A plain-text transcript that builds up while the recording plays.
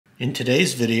In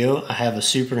today's video, I have a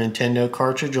Super Nintendo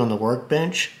cartridge on the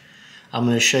workbench. I'm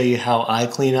going to show you how I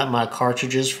clean up my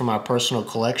cartridges for my personal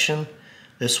collection.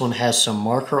 This one has some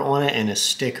marker on it and a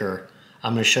sticker.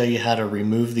 I'm going to show you how to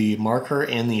remove the marker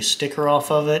and the sticker off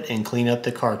of it and clean up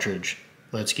the cartridge.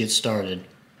 Let's get started.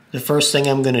 The first thing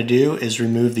I'm going to do is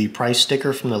remove the price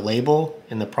sticker from the label,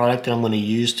 and the product that I'm going to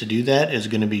use to do that is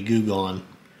going to be Goo Gone.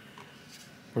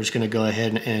 We're just going to go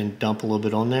ahead and dump a little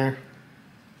bit on there.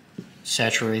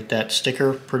 Saturate that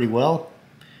sticker pretty well,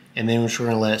 and then we're just going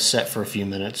to let it set for a few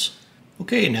minutes.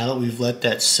 Okay, now that we've let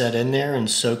that set in there and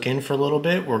soak in for a little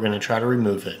bit, we're going to try to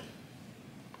remove it.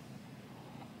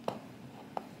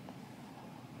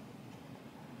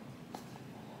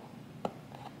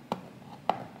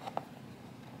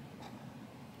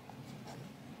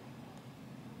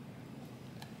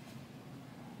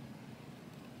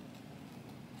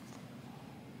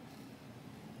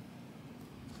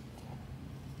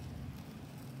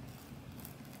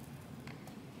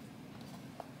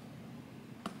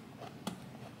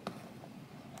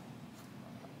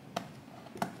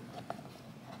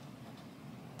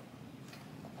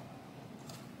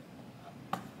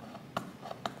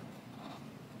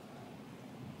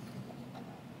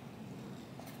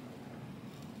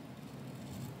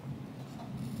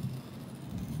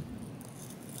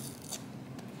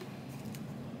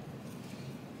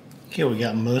 Okay, we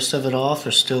got most of it off.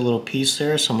 There's still a little piece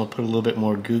there, so I'm going to put a little bit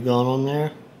more Goo Gone on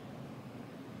there.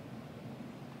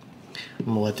 I'm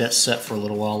going to let that set for a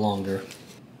little while longer.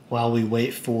 While we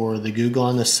wait for the Goo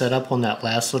Gone to set up on that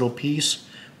last little piece,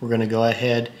 we're going to go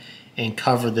ahead and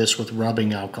cover this with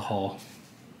rubbing alcohol.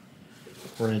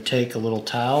 We're going to take a little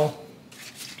towel.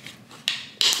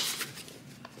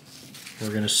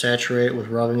 We're going to saturate it with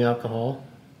rubbing alcohol.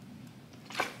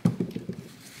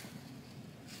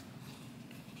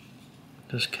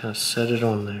 Just kind of set it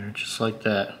on there, just like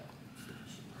that.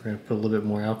 We're going to put a little bit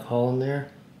more alcohol in there.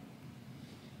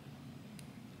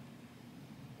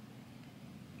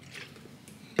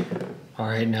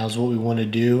 Alright, now what we want to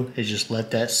do is just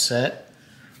let that set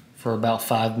for about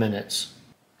 5 minutes.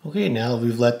 Okay, now that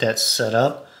we've let that set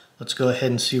up, let's go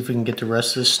ahead and see if we can get the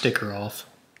rest of the sticker off.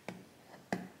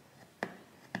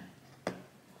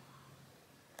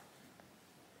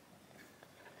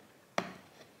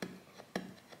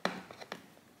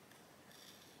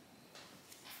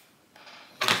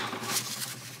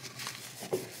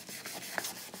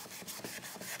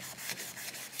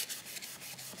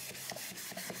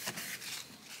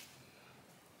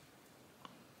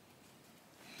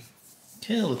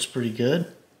 Okay, that looks pretty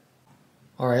good.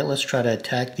 Alright, let's try to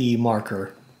attack the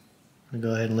marker. I'm going to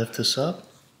go ahead and lift this up.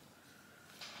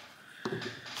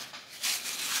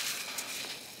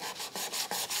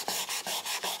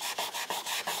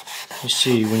 You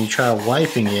see, when you try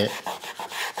wiping it,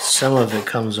 some of it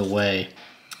comes away.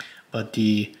 But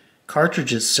the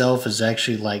cartridge itself is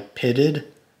actually like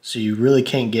pitted, so you really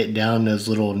can't get down those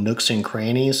little nooks and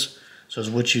crannies. So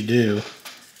what you do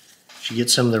is you get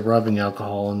some of the rubbing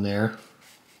alcohol in there,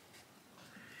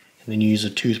 and then you use a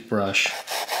toothbrush.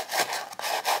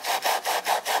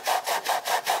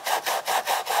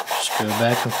 Just go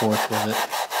back and forth with it.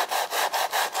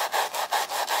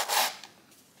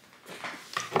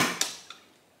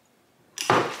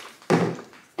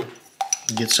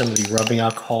 Get some of the rubbing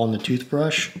alcohol in the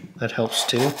toothbrush. That helps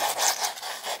too.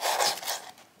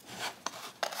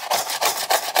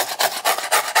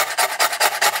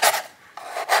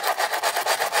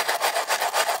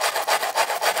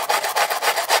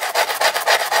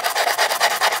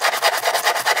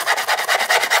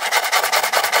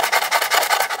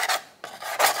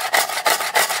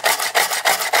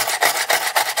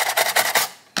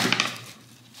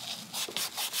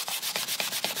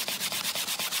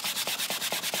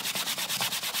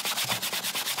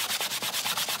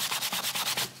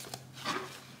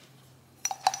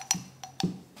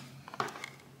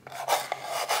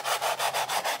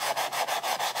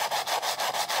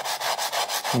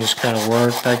 And just kind of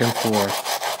work back and forth.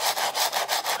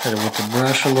 Hit it with the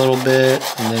brush a little bit,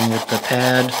 and then with the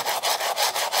pad.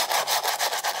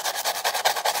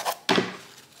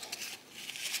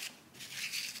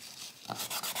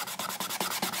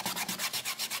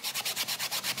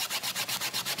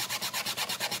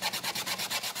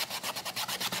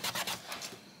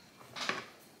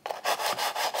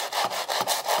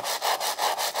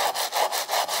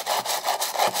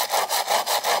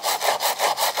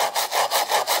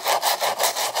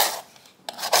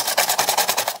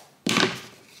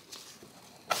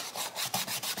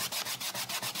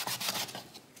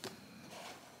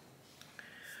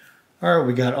 Alright,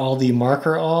 we got all the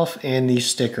marker off and the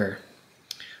sticker.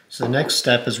 So the next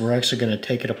step is we're actually going to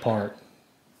take it apart.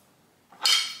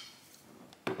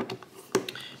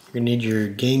 You're going to need your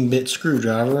gamebit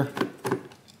screwdriver.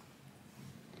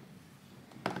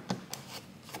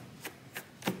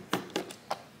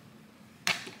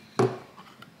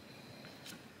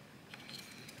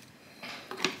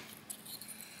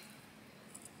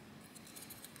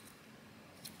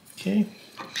 Okay.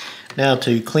 Now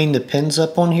to clean the pins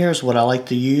up on here is what I like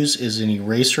to use is an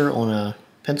eraser on a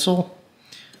pencil.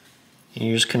 And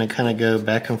you're just going to kind of go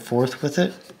back and forth with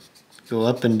it. Go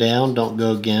up and down, don't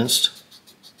go against.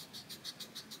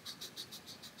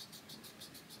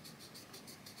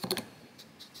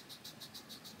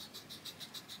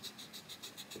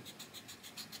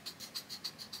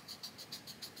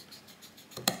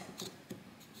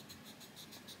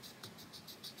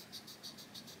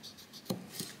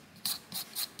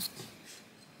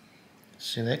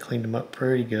 See, that cleaned them up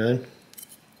pretty good.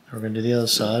 We're going to do the other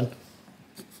side.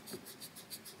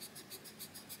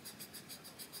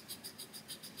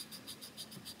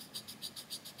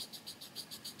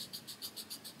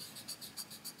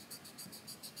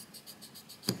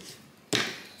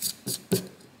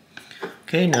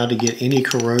 Okay, now to get any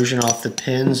corrosion off the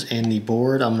pins and the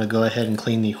board, I'm going to go ahead and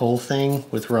clean the whole thing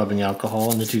with rubbing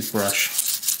alcohol and the toothbrush.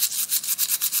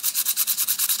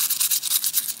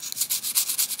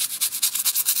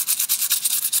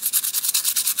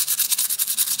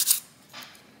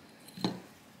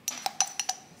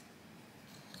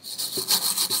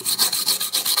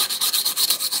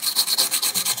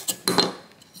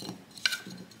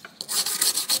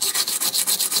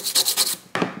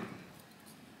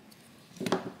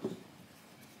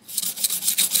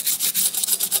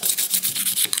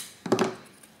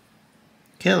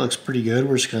 Okay, it looks pretty good.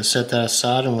 We're just going to set that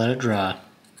aside and let it dry.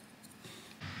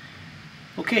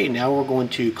 Okay, now we're going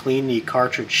to clean the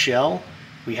cartridge shell.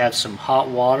 We have some hot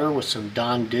water with some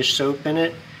Dawn dish soap in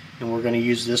it, and we're going to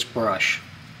use this brush.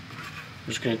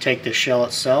 We're just going to take the shell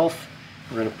itself,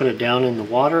 we're going to put it down in the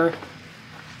water,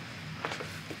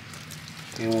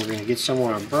 and we're going to get some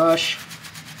on our brush,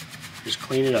 just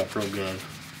clean it up real good.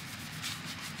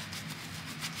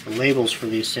 The labels for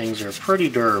these things are pretty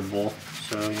durable,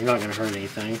 so you're not going to hurt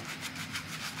anything.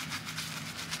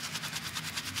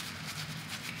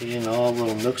 Get in all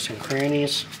little nooks and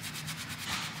crannies.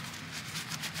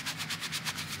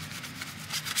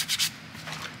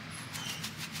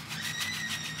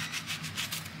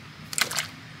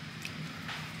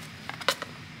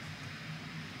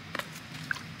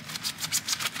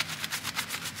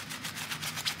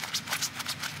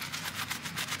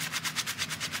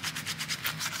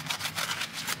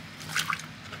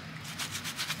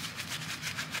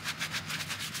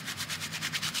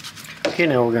 Okay,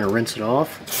 now we're going to rinse it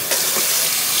off.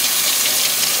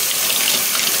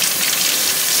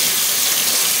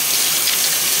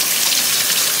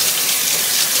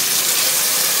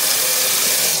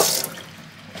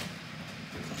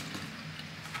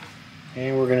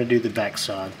 And we're going to do the back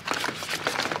side.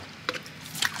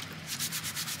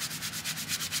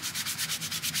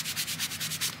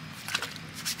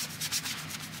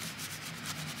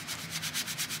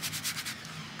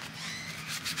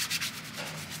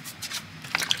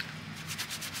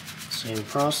 Same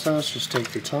process, just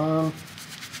take your time.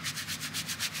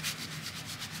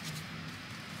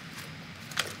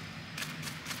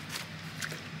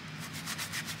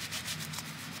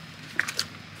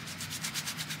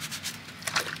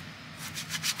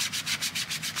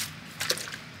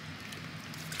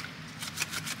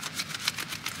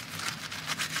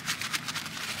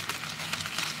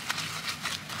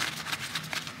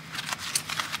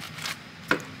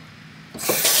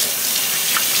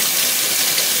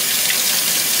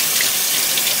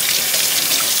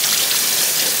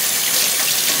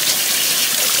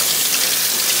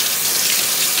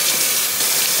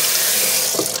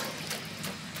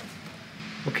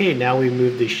 Okay, now we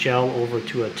move the shell over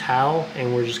to a towel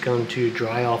and we're just going to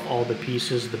dry off all the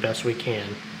pieces the best we can.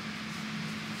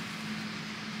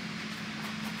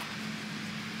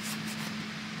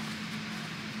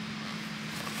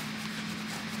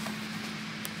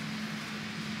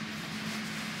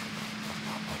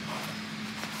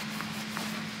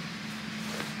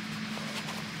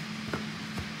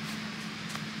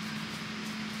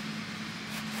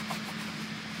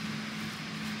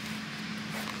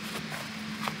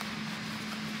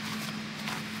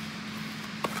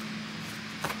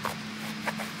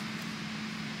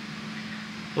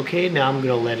 Okay, now I'm going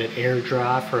to let it air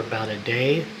dry for about a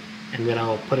day and then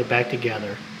I'll put it back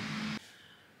together.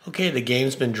 Okay, the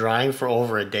game's been drying for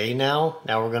over a day now.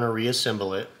 Now we're going to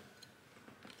reassemble it.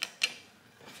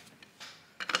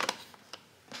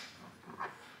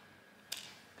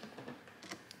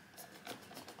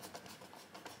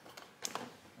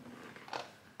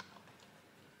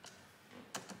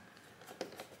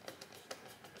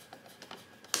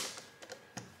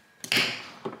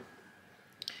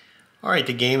 Alright,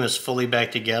 the game is fully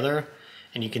back together,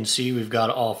 and you can see we've got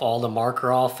all the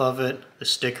marker off of it, the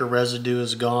sticker residue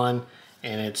is gone,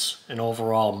 and it's in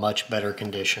overall much better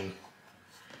condition.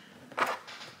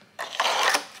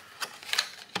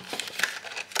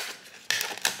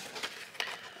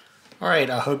 Alright,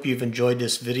 I hope you've enjoyed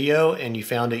this video and you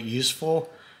found it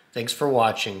useful. Thanks for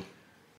watching.